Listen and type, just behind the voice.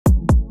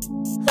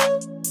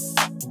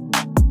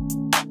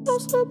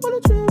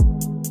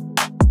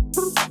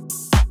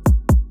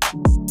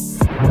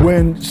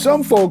When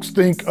some folks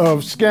think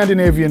of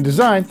Scandinavian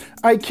design,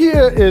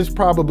 IKEA is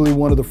probably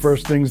one of the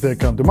first things that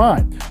come to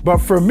mind. But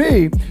for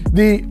me,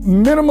 the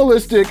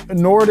minimalistic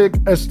Nordic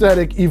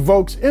aesthetic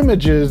evokes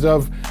images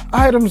of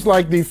items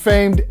like the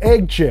famed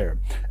egg chair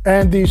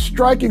and the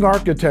striking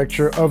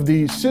architecture of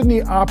the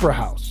Sydney Opera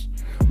House.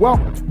 Well,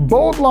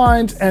 bold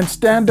lines and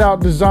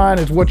standout design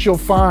is what you'll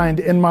find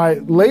in my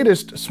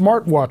latest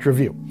smartwatch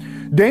review.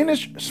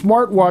 Danish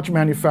smartwatch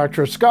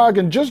manufacturer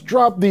Skagen just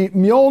dropped the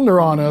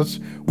Mjolnir on us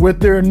with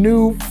their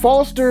new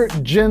Falster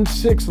Gen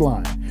 6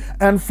 line.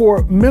 And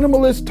for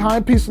minimalist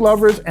timepiece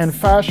lovers and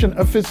fashion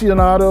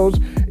aficionados,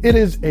 it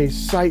is a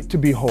sight to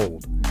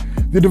behold.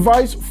 The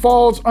device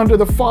falls under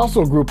the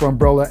Fossil Group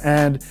umbrella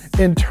and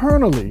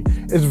internally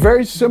is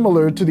very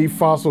similar to the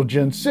Falster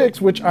Gen 6,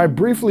 which I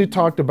briefly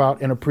talked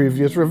about in a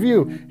previous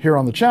review here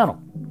on the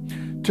channel.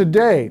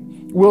 Today,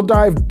 we'll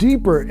dive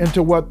deeper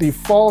into what the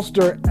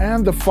Falster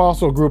and the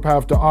Fossil Group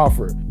have to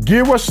offer.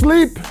 Gear was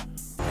sleep!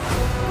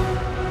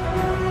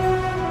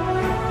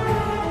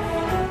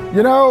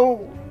 You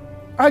know,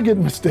 I get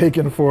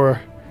mistaken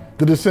for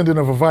the descendant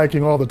of a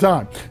Viking all the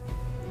time.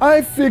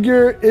 I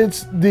figure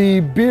it's the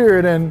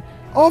beard and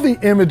all the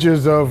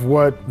images of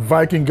what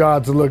Viking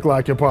gods look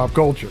like in pop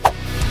culture.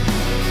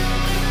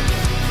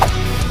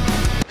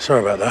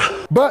 Sorry about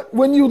that. But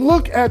when you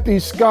look at the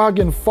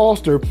Skagen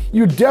Falster,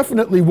 you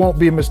definitely won't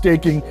be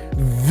mistaking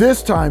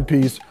this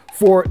timepiece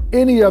for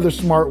any other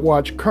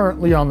smartwatch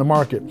currently on the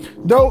market.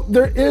 Though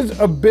there is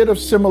a bit of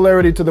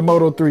similarity to the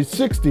Moto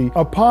 360,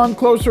 upon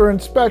closer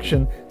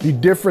inspection, the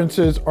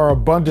differences are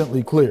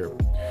abundantly clear.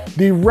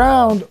 The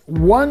round,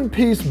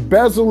 one-piece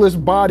bezel-less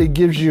body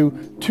gives you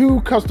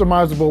two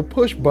customizable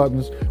push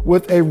buttons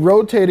with a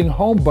rotating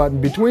home button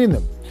between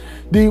them.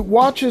 The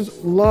watch's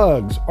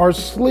lugs are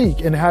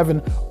sleek and have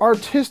an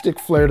artistic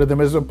flair to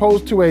them as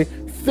opposed to a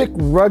thick,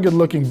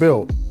 rugged-looking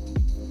build.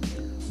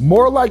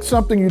 More like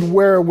something you'd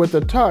wear with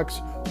a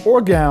tux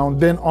or gown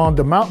than on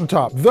the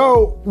mountaintop.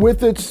 Though,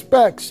 with its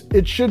specs,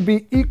 it should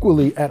be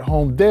equally at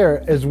home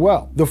there as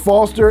well. The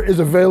Falster is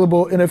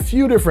available in a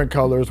few different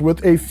colors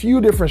with a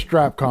few different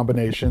strap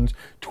combinations.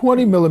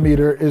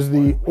 20mm is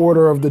the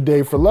order of the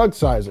day for lug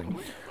sizing.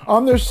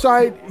 On their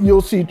site,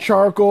 you'll see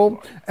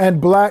charcoal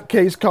and black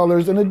case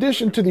colors in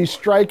addition to the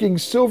striking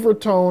silver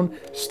tone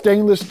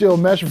stainless steel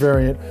mesh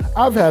variant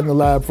I've had in the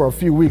lab for a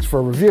few weeks for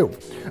a review.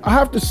 I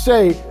have to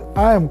say,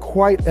 I am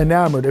quite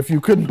enamored if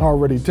you couldn't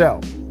already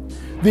tell.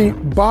 The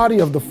body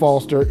of the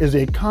Falster is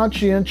a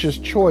conscientious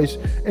choice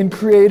in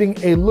creating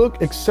a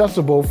look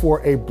accessible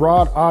for a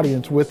broad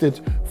audience with its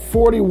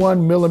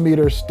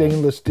 41mm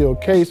stainless steel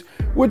case,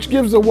 which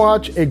gives the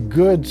watch a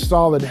good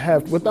solid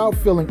heft without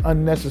feeling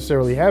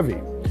unnecessarily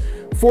heavy.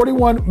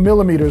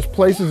 41mm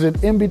places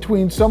it in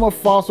between some of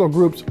Fossil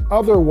Group's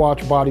other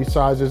watch body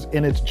sizes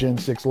in its Gen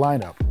 6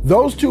 lineup.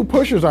 Those two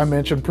pushers I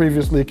mentioned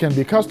previously can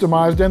be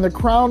customized, and the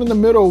crown in the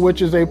middle,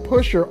 which is a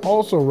pusher,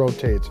 also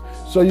rotates,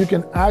 so you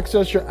can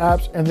access your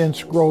apps and then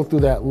scroll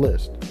through that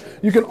list.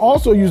 You can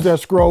also use that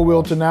scroll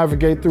wheel to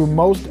navigate through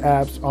most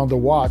apps on the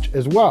watch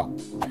as well.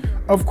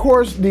 Of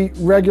course, the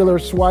regular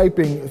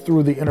swiping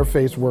through the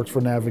interface works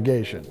for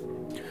navigation.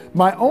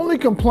 My only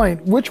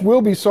complaint, which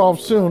will be solved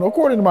soon,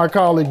 according to my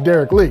colleague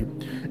Derek Lee,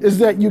 is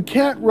that you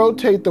can't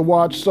rotate the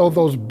watch so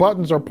those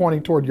buttons are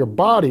pointing toward your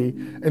body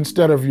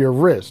instead of your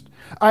wrist.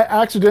 I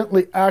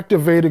accidentally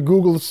activated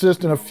Google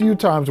Assistant a few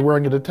times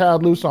wearing it a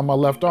tad loose on my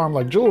left arm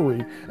like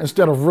jewelry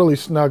instead of really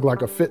snug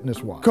like a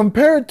fitness watch.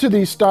 Compared to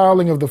the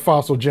styling of the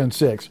Fossil Gen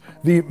 6,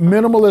 the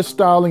minimalist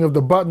styling of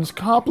the buttons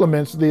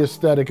complements the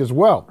aesthetic as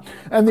well.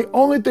 And the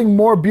only thing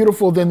more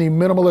beautiful than the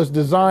minimalist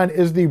design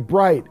is the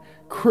bright,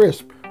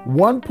 crisp,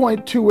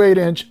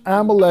 1.28-inch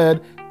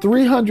AMOLED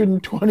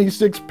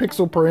 326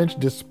 pixel per inch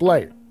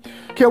display.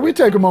 Can we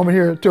take a moment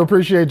here to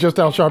appreciate just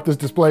how sharp this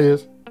display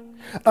is?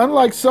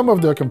 Unlike some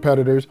of their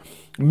competitors,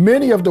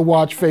 many of the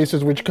watch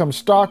faces which come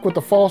stock with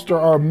the Falster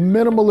are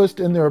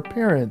minimalist in their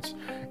appearance,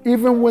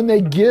 even when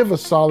they give a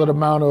solid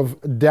amount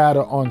of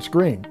data on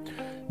screen.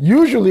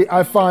 Usually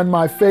I find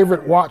my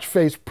favorite watch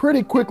face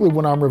pretty quickly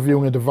when I'm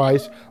reviewing a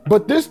device,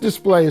 but this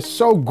display is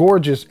so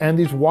gorgeous and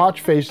these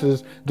watch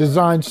faces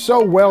designed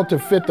so well to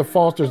fit the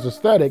Falster's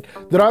aesthetic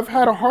that I've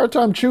had a hard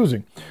time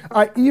choosing.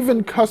 I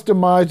even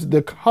customized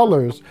the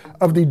colors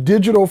of the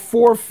digital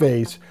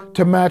foreface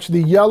to match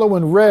the yellow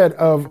and red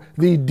of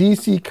the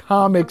DC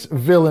Comics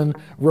villain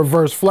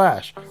Reverse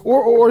Flash.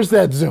 Or is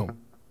that Zoom?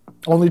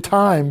 Only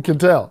time can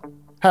tell.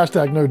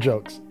 Hashtag nerd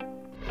jokes.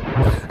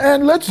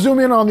 And let's zoom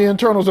in on the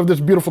internals of this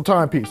beautiful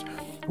timepiece.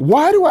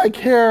 Why do I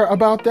care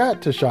about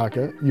that,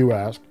 Tshaka, you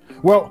ask?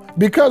 Well,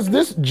 because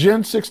this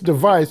Gen 6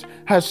 device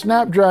has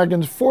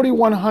Snapdragon's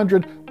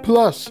 4100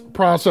 Plus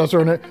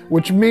processor in it,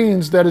 which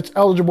means that it's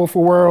eligible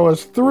for Wear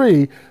OS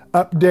 3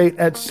 update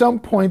at some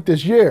point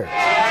this year.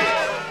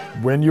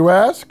 When, you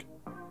ask?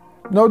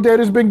 No date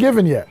has been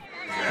given yet.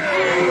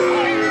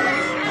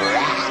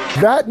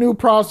 That new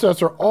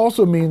processor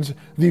also means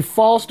the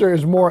Falster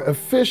is more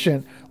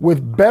efficient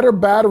with better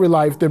battery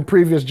life than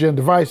previous gen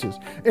devices.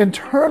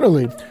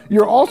 Internally,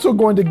 you're also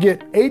going to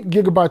get 8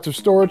 gigabytes of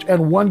storage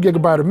and 1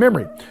 gigabyte of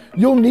memory.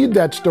 You'll need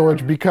that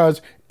storage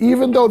because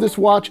even though this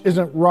watch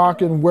isn't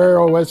rocking Wear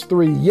OS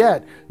 3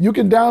 yet, you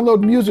can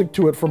download music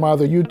to it from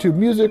either YouTube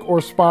Music or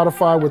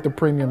Spotify with the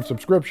premium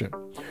subscription.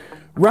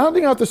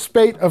 Rounding out the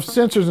spate of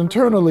sensors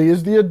internally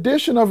is the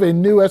addition of a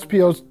new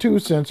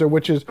SpO2 sensor,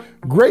 which is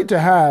great to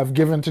have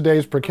given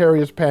today's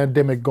precarious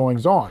pandemic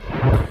goings-on.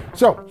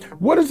 So,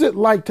 what is it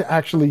like to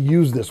actually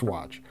use this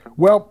watch?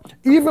 Well,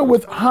 even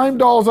with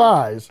Heimdall's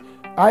eyes,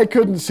 I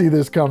couldn't see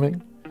this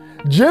coming.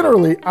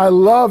 Generally, I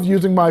love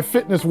using my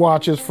fitness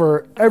watches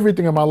for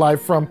everything in my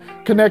life, from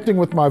connecting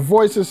with my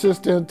voice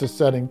assistant to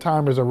setting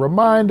timers and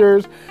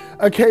reminders,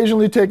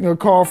 occasionally taking a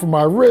call from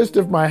my wrist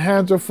if my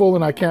hands are full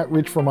and I can't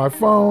reach for my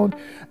phone,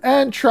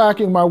 and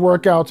tracking my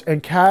workouts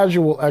and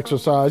casual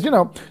exercise,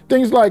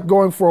 things like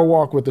going for a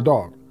walk with the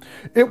dog.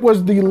 It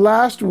was the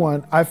last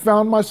one I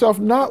found myself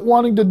not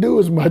wanting to do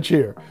as much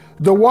here.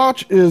 The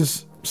watch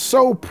is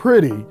so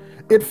pretty.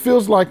 It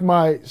feels like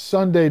my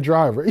Sunday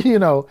driver,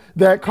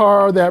 that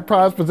car, that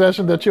prized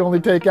possession that you only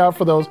take out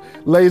for those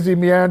lazy,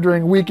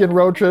 meandering weekend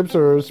road trips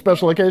or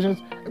special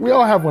occasions. We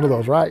all have one of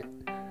those, right?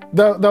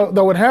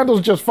 Though it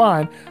handles just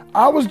fine,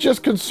 I was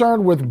just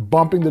concerned with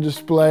bumping the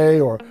display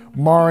or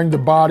marring the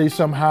body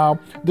somehow,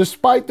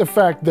 despite the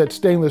fact that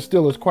stainless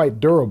steel is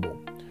quite durable.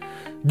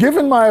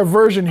 Given my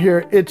aversion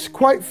here, it's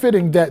quite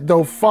fitting that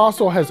though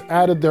Fossil has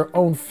added their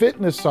own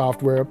fitness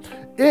software,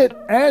 it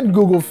and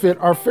Google Fit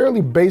are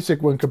fairly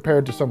basic when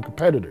compared to some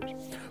competitors.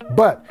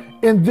 But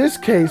in this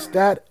case,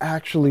 that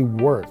actually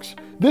works.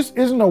 This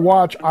isn't a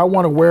watch I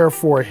want to wear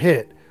for a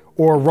hit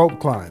or rope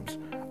climbs.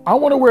 I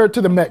want to wear it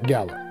to the Met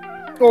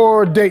Gala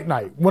or date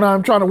night when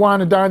I'm trying to wine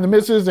and dine the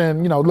missus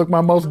and, look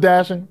my most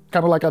dashing,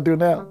 kind of like I do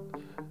now.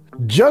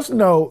 Just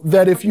know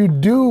that if you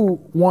do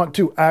want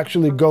to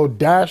actually go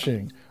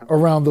dashing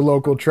around the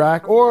local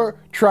track or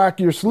track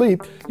your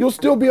sleep, you'll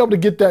still be able to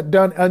get that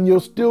done, and you'll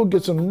still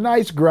get some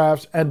nice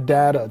graphs and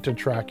data to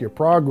track your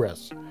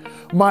progress.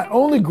 My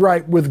only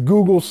gripe with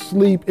Google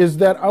Sleep is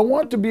that I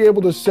want to be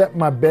able to set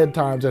my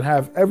bedtimes and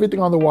have everything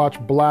on the watch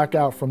black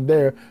out from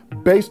there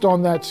based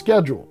on that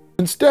schedule.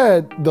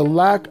 Instead, the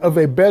lack of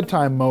a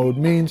bedtime mode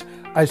means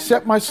I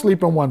set my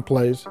sleep in one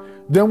place.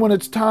 Then when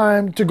it's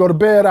time to go to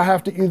bed, I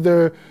have to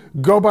either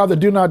go by the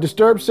do not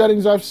disturb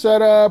settings I've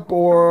set up,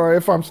 or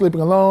if I'm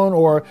sleeping alone,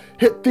 or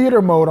hit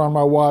theater mode on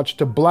my watch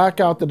to black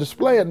out the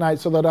display at night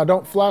so that I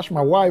don't flash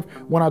my wife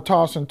when I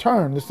toss and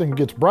turn. This thing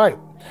gets bright.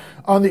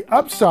 On the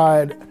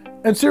upside,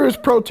 and serious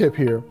pro tip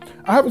here,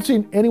 I haven't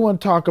seen anyone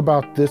talk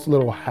about this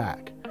little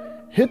hack.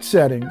 Hit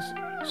settings,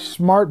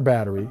 smart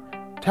battery,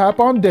 tap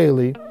on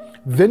daily,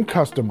 then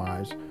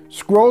customize,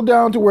 scroll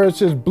down to where it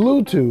says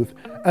Bluetooth,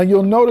 and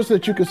you'll notice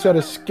that you can set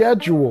a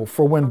schedule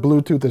for when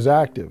Bluetooth is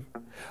active.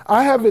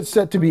 I have it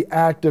set to be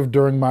active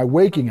during my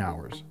waking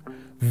hours.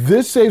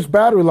 This saves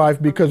battery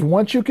life because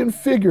once you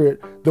configure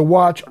it, the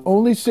watch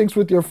only syncs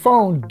with your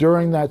phone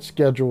during that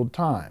scheduled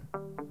time.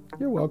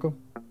 You're welcome.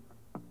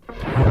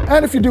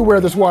 And if you do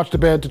wear this watch to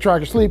bed to track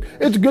your sleep,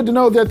 it's good to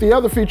know that the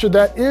other feature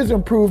that is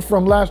improved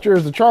from last year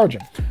is the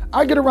charging.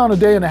 I get around a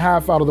day and a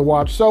half out of the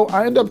watch, so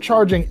I end up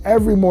charging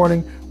every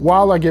morning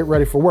while I get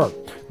ready for work.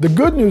 The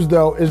good news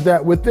though is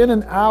that within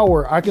an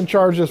hour, I can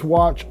charge this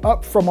watch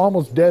up from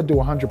almost dead to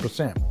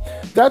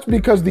 100%. That's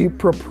because the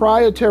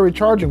proprietary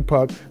charging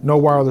puck, no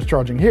wireless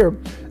charging here,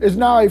 is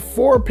now a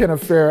 4-pin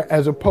affair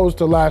as opposed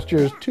to last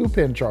year's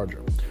 2-pin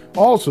charger.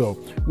 Also,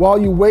 while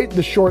you wait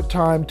the short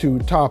time to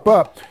top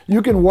up,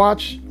 you can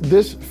watch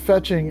this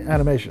fetching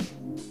animation.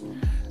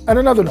 And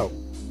another note,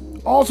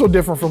 also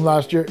different from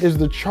last year, is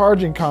the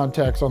charging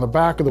contacts on the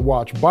back of the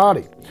watch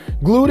body.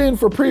 Glued in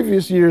for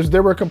previous years,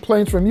 there were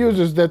complaints from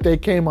users that they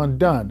came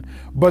undone,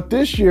 but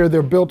this year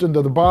they're built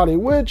into the body,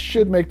 which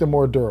should make them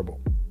more durable.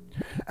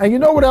 And you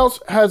know what else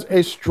has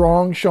a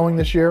strong showing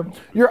this year?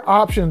 Your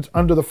options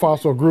under the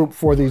Fossil group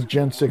for these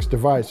Gen 6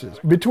 devices.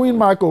 Between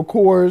Michael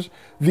Kors,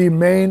 the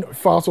main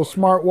Fossil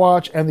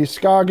smartwatch, and the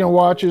Skagen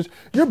watches,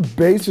 your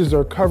bases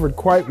are covered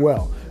quite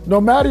well,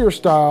 no matter your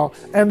style,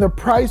 and the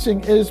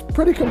pricing is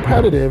pretty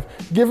competitive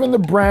given the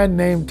brand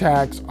name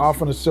tags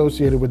often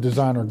associated with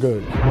designer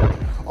goods.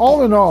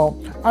 All in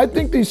all, I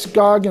think the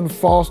Skagen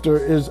Falster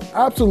is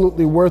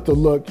absolutely worth a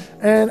look,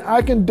 and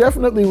I can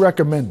definitely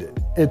recommend it.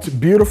 It's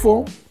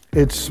beautiful,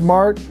 it's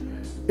smart,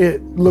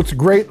 it looks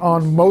great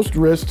on most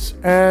wrists,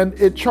 and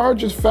it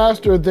charges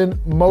faster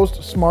than most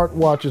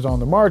smartwatches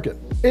on the market.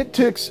 It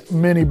ticks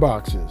many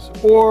boxes,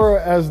 or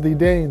as the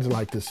Danes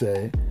like to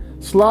say,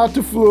 slå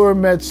till floor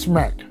med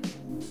smack.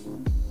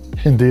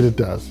 Indeed it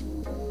does.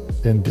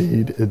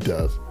 Indeed it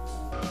does.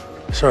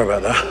 Sorry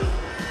about that.